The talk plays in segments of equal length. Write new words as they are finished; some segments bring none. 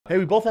Hey,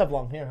 we both have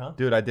long hair, huh?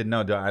 Dude, I did no.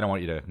 I don't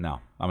want you to. No,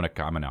 I'm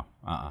a no.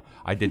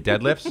 I did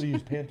deadlifts. You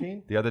use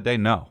Pantene? The other day.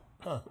 No.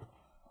 Huh.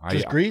 I,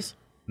 Just grease?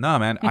 No,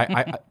 man.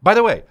 By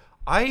the way,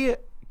 I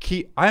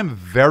am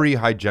very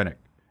hygienic,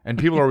 and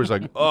people are always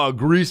like, "Oh,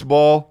 grease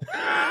ball."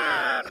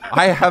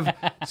 I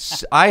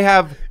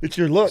have. It's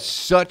your look.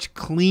 Such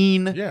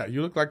clean. Yeah,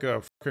 you look like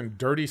a fucking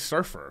dirty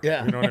surfer.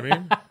 Yeah. You know what I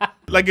mean?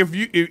 Like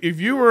if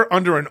you were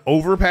under an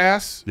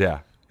overpass. Yeah.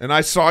 And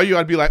I saw you,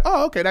 I'd be like,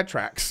 "Oh, okay, that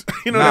tracks."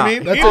 You know what I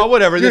mean? That's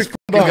whatever. This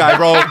fucking guy,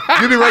 bro.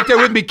 You'd be right there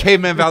with me,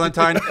 Caveman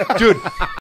Valentine, dude.